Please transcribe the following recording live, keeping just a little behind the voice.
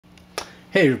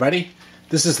Hey everybody,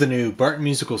 this is the new Barton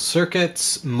Musical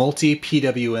Circuits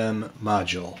MultiPWM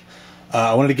module.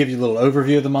 I wanted to give you a little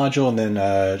overview of the module and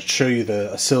then show you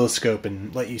the oscilloscope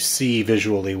and let you see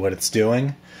visually what it's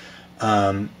doing.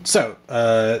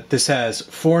 This has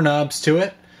 4 knobs to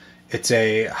it. It's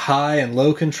a high and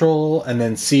low control and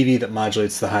then CV that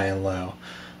modulates the high and low.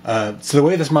 So the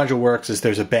way this module works is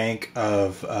there's a bank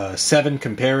of 7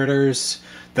 comparators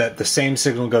that the same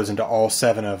signal goes into all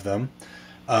 7 of them.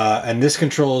 And this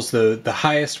controls the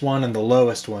highest one and the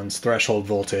lowest one's threshold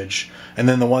voltage, and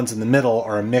then the ones in the middle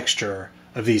are a mixture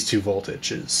of these 2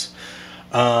 voltages.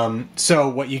 So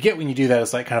what you get when you do that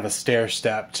is like kind of a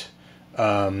stair-stepped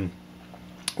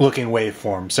looking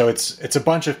waveform. So it's a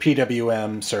bunch of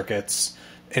PWM circuits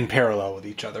in parallel with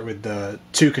each other with the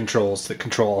 2 controls that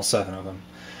control all 7 of them.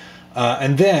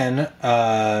 And then,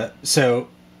 so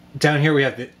down here we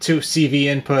have the 2 CV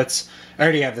inputs. I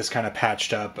already have this kind of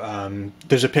patched up.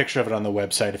 There's a picture of it on the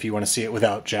website if you want to see it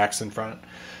without jacks in front.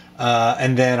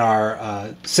 And then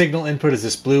our signal input is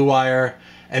this blue wire,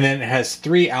 and then it has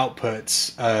 3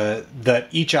 outputs that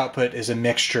each output is a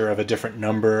mixture of a different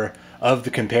number of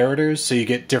the comparators, so you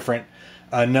get different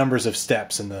numbers of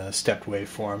steps in the stepped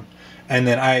waveform. And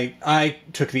then I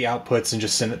took the outputs and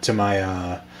just sent it to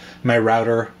my my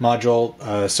router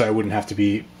module, so I wouldn't have to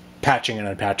be patching and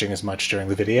unpatching as much during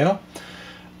the video.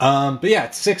 But yeah,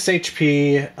 it's 6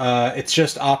 HP, it's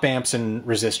just op amps and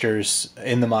resistors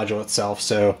in the module itself,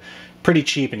 so pretty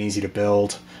cheap and easy to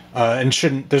build, and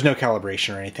there's no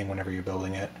calibration or anything whenever you're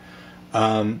building it.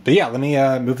 But yeah, let me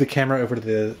move the camera over to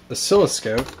the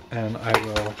oscilloscope, and I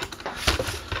will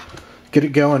get it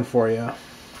going for you.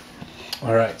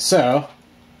 Alright, so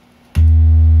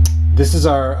this is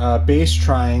our bass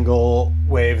triangle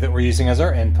wave that we're using as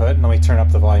our input, and let me turn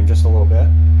up the volume just a little bit.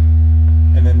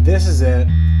 And then this is it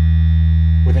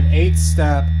with an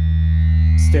 8-step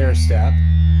stair step,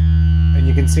 and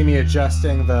you can see me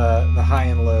adjusting the high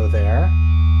and low there.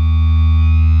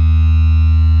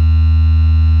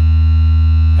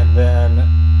 And then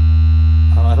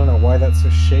I don't know why that's so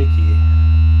shaky.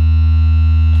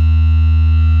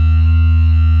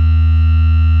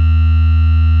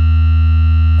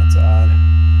 That's odd.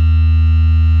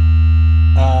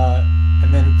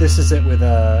 And then this is it with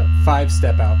a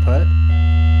 5-step output.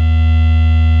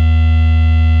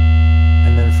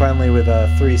 And then finally with a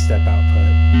 3-step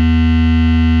output.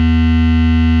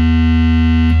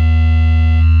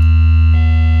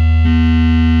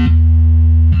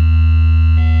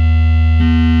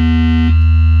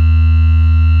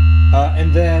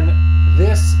 And then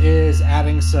this is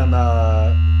adding some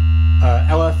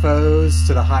LFOs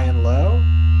to the high and low.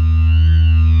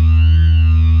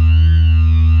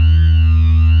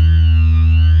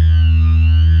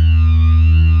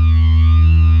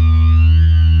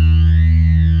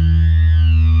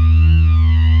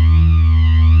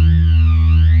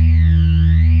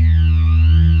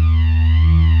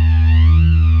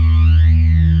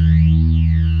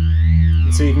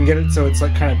 So you can get it so it's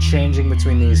like kind of changing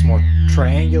between these more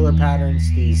triangular patterns,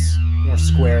 these more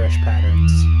squarish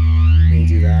patterns when you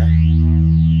do that.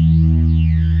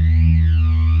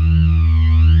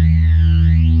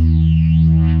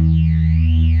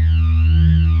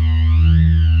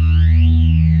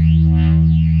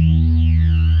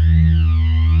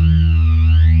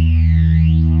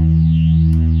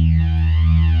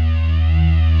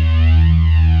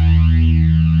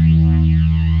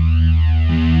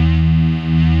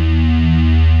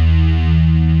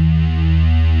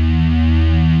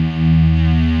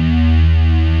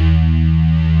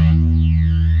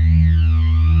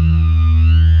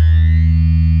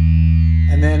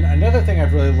 And then another thing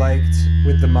I've really liked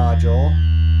with the module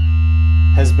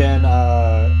has been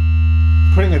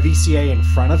putting a VCA in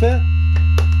front of it,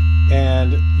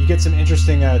 and you get some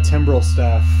interesting timbral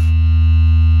stuff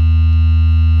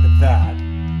with that.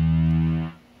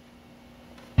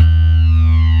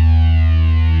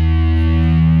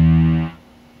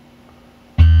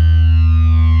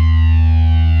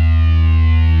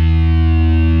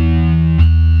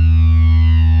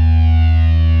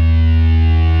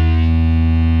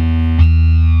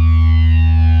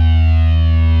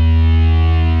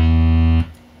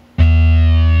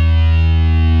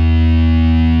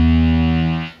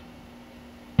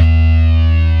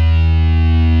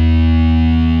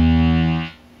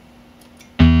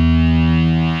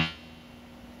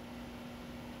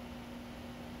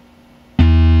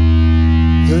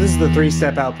 So this is the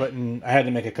 3-step output, and I had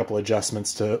to make a couple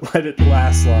adjustments to let it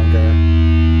last longer.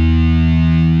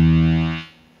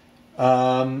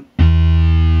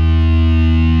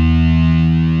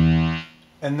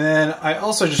 And then I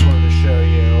also just wanted to show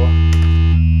you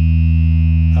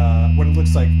what it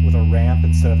looks like with a ramp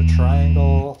instead of a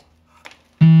triangle.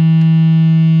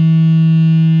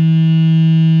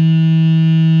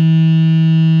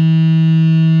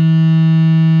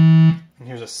 And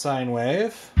here's a sine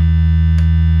wave,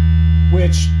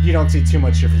 which you don't see too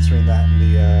much difference between that and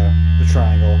the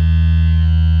triangle.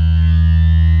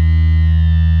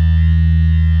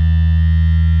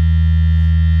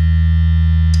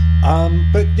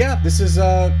 But yeah, this is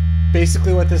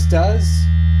basically what this does.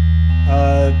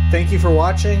 Thank you for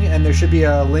watching, and there should be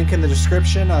a link in the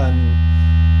description on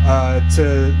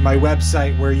to my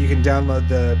website where you can download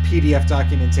the PDF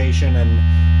documentation, and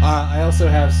I also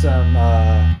have some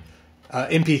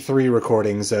MP3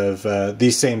 recordings of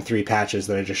these same 3 patches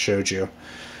that I just showed you.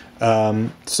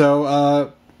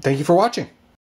 So thank you for watching.